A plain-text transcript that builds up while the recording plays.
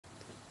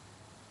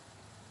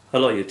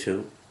Hello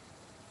YouTube.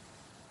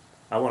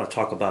 I want to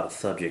talk about a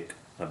subject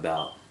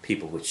about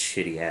people with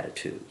shitty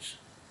attitudes.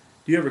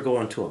 Do you ever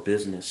go into a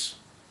business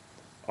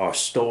or a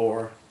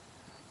store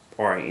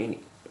or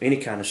any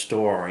kind of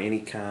store or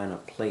any kind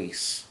of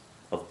place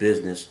of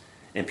business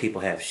and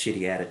people have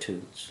shitty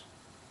attitudes?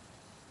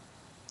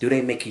 Do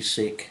they make you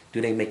sick?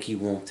 Do they make you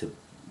want to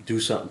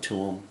do something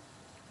to them?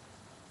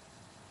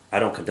 I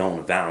don't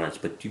condone violence,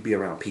 but you be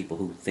around people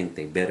who think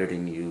they're better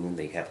than you and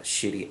they have a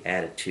shitty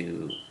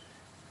attitude.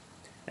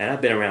 And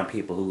I've been around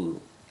people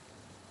who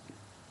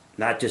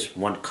not just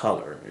one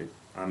color.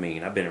 I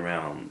mean, I've been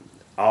around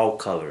all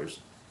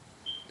colors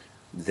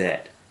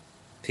that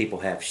people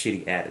have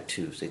shitty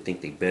attitudes. They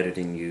think they're better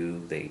than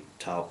you. They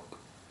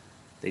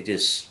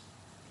just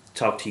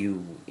talk to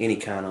you any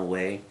kind of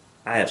way.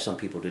 I have some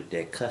people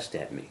that cussed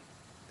at me.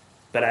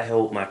 But I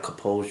held my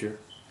composure,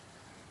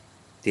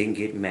 didn't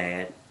get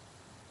mad,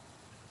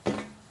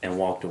 and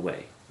walked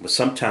away. But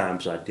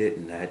sometimes I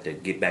didn't. I had to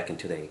get back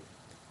into their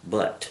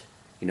butt.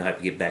 I have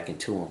to get back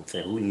into them.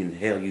 Say, who in the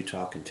hell are you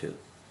talking to?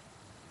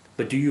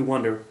 But do you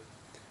wonder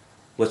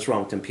what's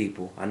wrong with them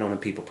people? I know them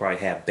people probably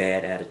have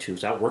bad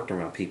attitudes. I worked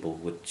around people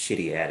with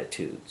shitty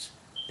attitudes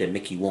that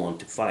make you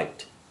want to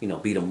fight,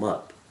 beat them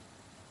up.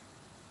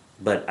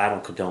 But I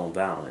don't condone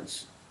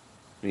violence,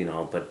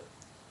 but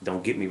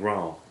don't get me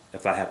wrong.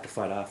 If I have to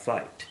fight, I'll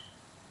fight.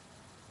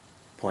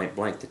 Point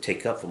blank to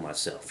take up for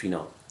myself,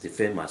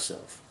 defend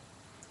myself.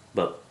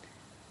 But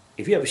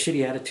if you have a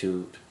shitty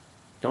attitude,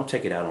 don't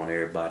take it out on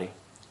everybody.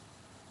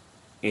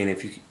 And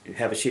if you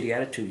have a shitty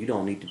attitude, you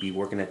don't need to be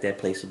working at that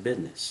place of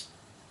business.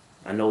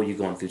 I know you're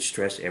going through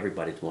stress.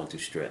 Everybody's going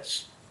through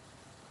stress.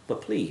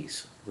 But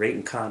please, rate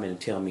and comment and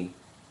tell me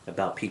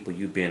about people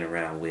you've been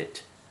around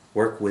with,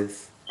 work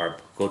with, or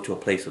go to a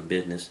place of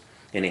business,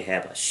 and they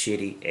have a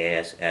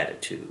shitty-ass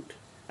attitude.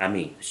 I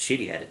mean, a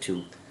shitty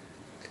attitude.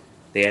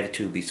 The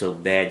attitude be so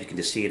bad you can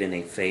just see it in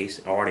their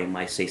face, or they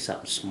might say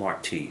something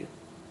smart to you.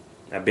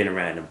 I've been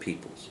around them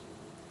peoples.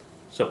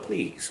 So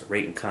please,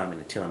 rate and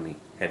comment and tell me,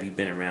 have you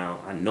been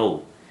around? I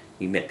know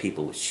you met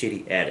people with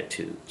shitty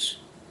attitudes.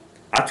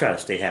 I try to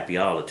stay happy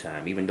all the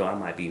time, even though I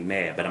might be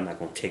mad, but I'm not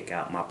going to take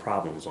out my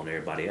problems on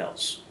everybody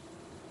else.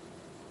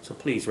 So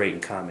please rate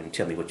and comment and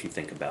tell me what you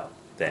think about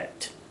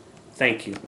that. Thank you.